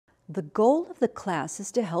The goal of the class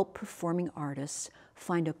is to help performing artists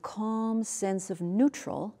find a calm sense of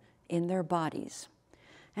neutral in their bodies.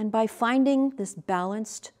 And by finding this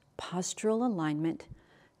balanced postural alignment,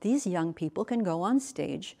 these young people can go on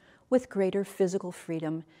stage with greater physical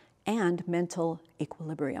freedom and mental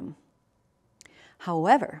equilibrium.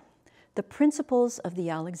 However, the principles of the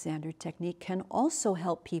Alexander technique can also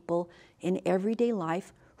help people in everyday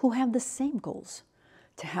life who have the same goals: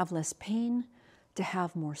 to have less pain, to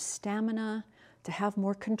have more stamina, to have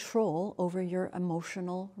more control over your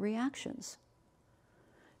emotional reactions.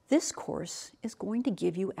 This course is going to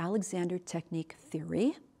give you Alexander technique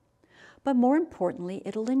theory, but more importantly,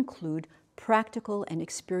 it'll include practical and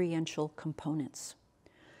experiential components.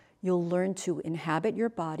 You'll learn to inhabit your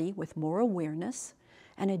body with more awareness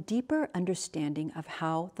and a deeper understanding of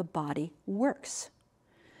how the body works.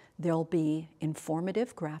 There'll be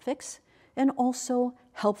informative graphics and also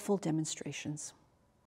helpful demonstrations.